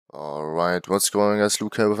Alright, what's going on, guys?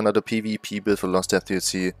 Luke here with another PvP build for Lost Death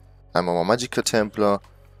DLC. I'm on my Magicka Templar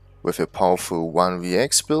with a powerful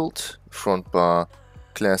 1vx build, front bar,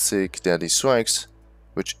 classic, deadly strikes,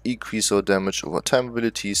 which increase our damage over time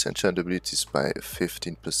abilities and enchant abilities by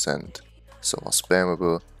 15%. So more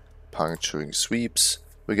spammable, puncturing sweeps,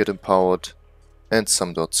 we get empowered, and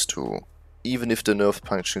some dots too. Even if the nerf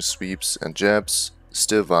puncturing sweeps and jabs,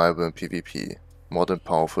 still viable in PvP, more than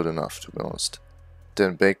powerful enough to be honest.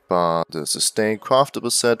 Then Magplar, the sustain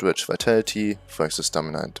craftable set, Rich Vitality, for extra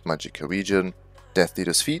stamina and Magicka region. Death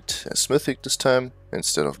Leader's Feet as Mythic this time,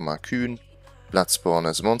 instead of Markun. Bloodspawn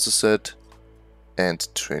as monster set, and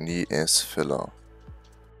Trainee as filler.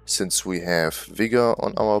 Since we have Vigor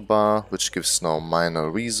on our bar, which gives now minor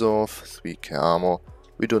resolve, 3k armor,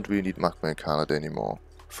 we don't really need Magma Incarnate anymore.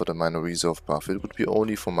 For the minor resolve buff, it would be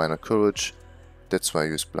only for minor courage, that's why I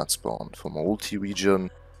use Bloodspawn. For my ulti region,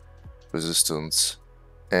 resistance,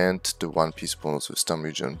 and the one piece bonus with stun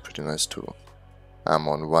region, pretty nice too. I'm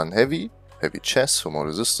on 1 heavy chest for more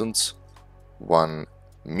resistance, 1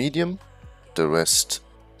 medium, the rest,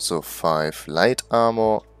 so 5 light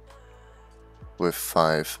armor with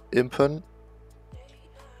 5 impen,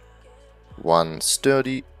 1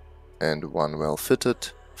 sturdy and 1 well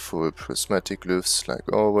fitted, full prismatic glyphs like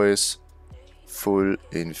always, full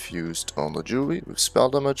infused on the jewelry with spell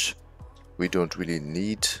damage. We don't really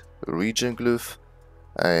need a region glyph.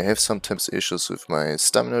 I have sometimes issues with my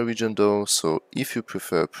stamina region though, so if you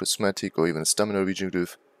prefer prismatic or even stamina region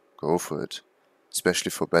glyph, go for it.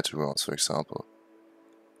 Especially for battle rounds, for example.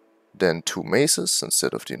 Then 2 maces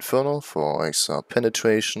instead of the infernal for extra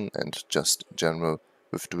penetration and just general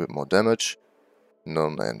with doing more damage.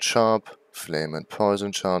 None and sharp, flame and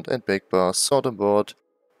poison chant, and Magplar sword on board,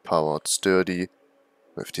 powered sturdy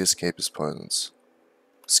with the escapist poisons.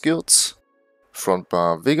 Skills: front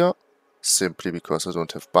bar vigor, simply because I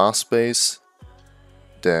don't have bar space.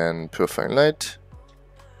 Then Purifying Light,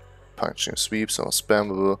 puncturing sweeps are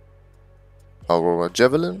spammable. Aurora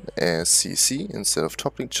Javelin as CC instead of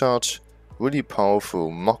toppling charge, really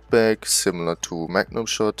powerful knockback similar to Magnum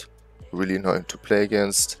Shot, really annoying to play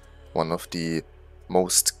against, one of the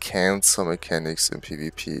most cancer mechanics in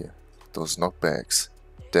PvP, those knockbacks.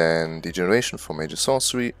 Then Degeneration for major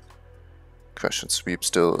sorcery, Crash and Sweep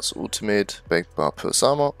still as ultimate, Magplar plus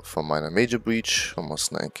armor for minor major breach,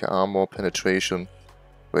 almost 9k armor penetration,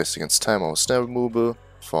 Race Against Time or snare removal,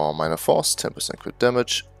 for minor force 10% crit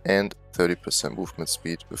damage, and 30% movement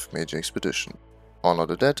speed with major expedition. Honor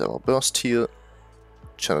the Dead, our burst heal,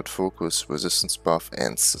 channeled focus, resistance buff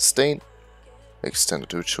and sustain,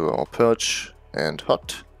 extended ritual our purge and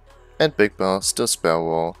hot, and Magplar still spare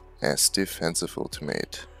war as defensive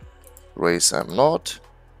ultimate. Race I'm not,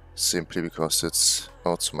 simply because it's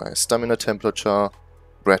also my stamina Templar char.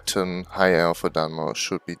 Breton, high alpha Dunmer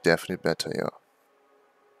should be definitely better here.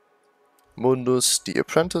 Mundus, the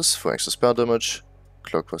apprentice for extra spell damage.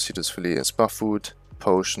 Clockwork Cetus Fillet as buff food.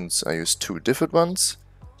 Potions, I use 2 different ones,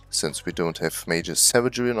 since we don't have major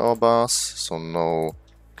savagery in our bars, so no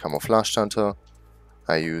camouflage hunter.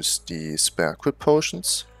 I use the spare crit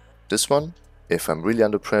potions, this one. If I'm really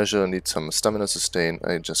under pressure and need some stamina sustain,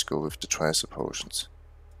 I just go with the Tricer potions.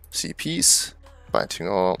 CPs, Biting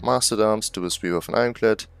Awe, Mastered Arms, Double Spear of an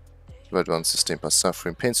Ironclad, Red One, Sustain by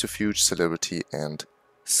Suffering, Pain's Refuge, Celebrity, and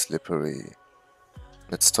Slippery.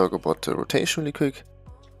 Let's talk about the rotation really quick.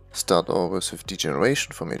 Start always with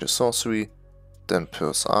Degeneration for major sorcery, then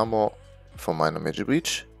Pierce Armor for minor major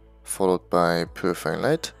breach, followed by Purifying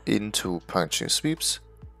Light into Puncturing Sweeps.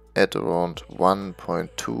 At around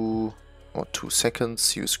 1.2 or 2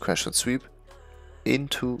 seconds, use Crash and Sweep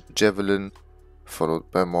into Javelin,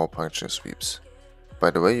 followed by more puncturing sweeps.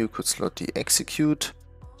 By the way, you could slot the Execute,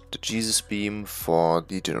 the Jesus Beam for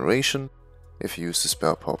Degeneration if you use the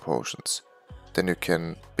spell power potions. Then you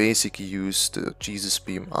can basically use the Jesus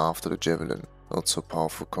Beam after the Javelin, also a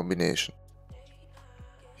powerful combination.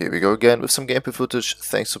 Here we go again with some gameplay footage.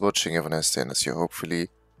 Thanks for watching, have a nice day and I'll see you hopefully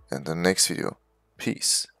in the next video.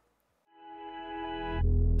 Peace.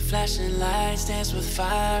 Flashing lights dance with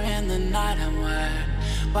fire in the night, I'm wired.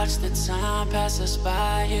 Watch the time pass us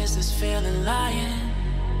by, is this feeling lying?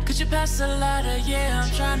 Could you pass the lighter? Yeah,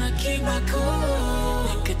 I'm trying to keep my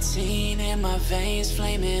cool. Nicotine in my veins,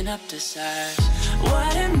 flaming up desires.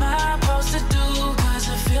 What am I supposed to do? Cause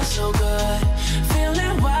it feels so good.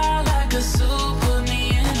 Feeling wild like a zoo, put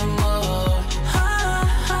me in a mood.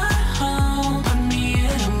 Put me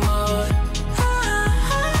in a mood.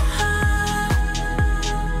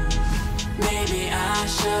 Maybe I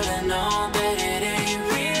should've known that it ain't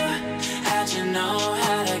real. How'd you know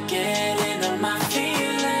how to get into my feelings?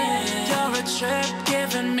 You're a trip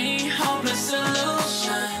giving me hopeless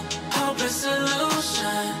solution.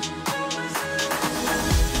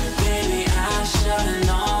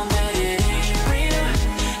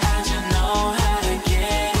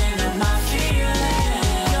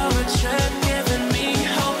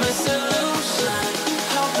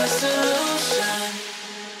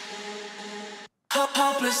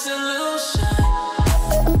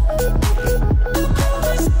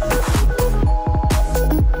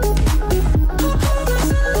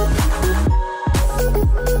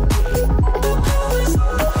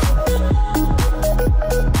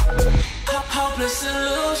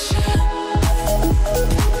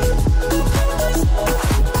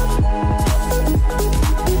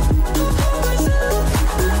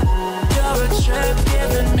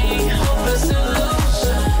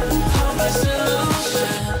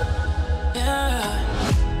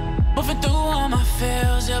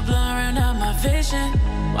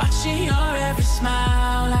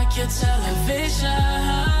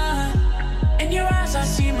 In your eyes I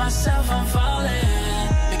see myself, I'm falling.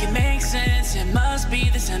 Make it make sense, it must be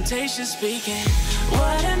the temptation speaking.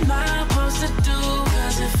 What am I supposed to do,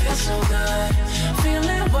 cause it feels so good.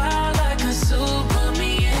 Feeling wild like a zoo, put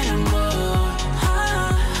me in a mood.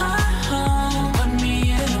 Put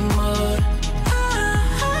me in a mood.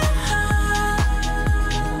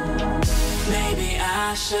 Maybe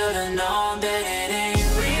I should've known that it ain't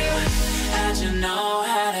real. How'd you know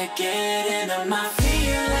how to get into my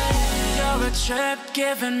feelings? You're a trip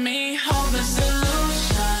giving me hope and solution.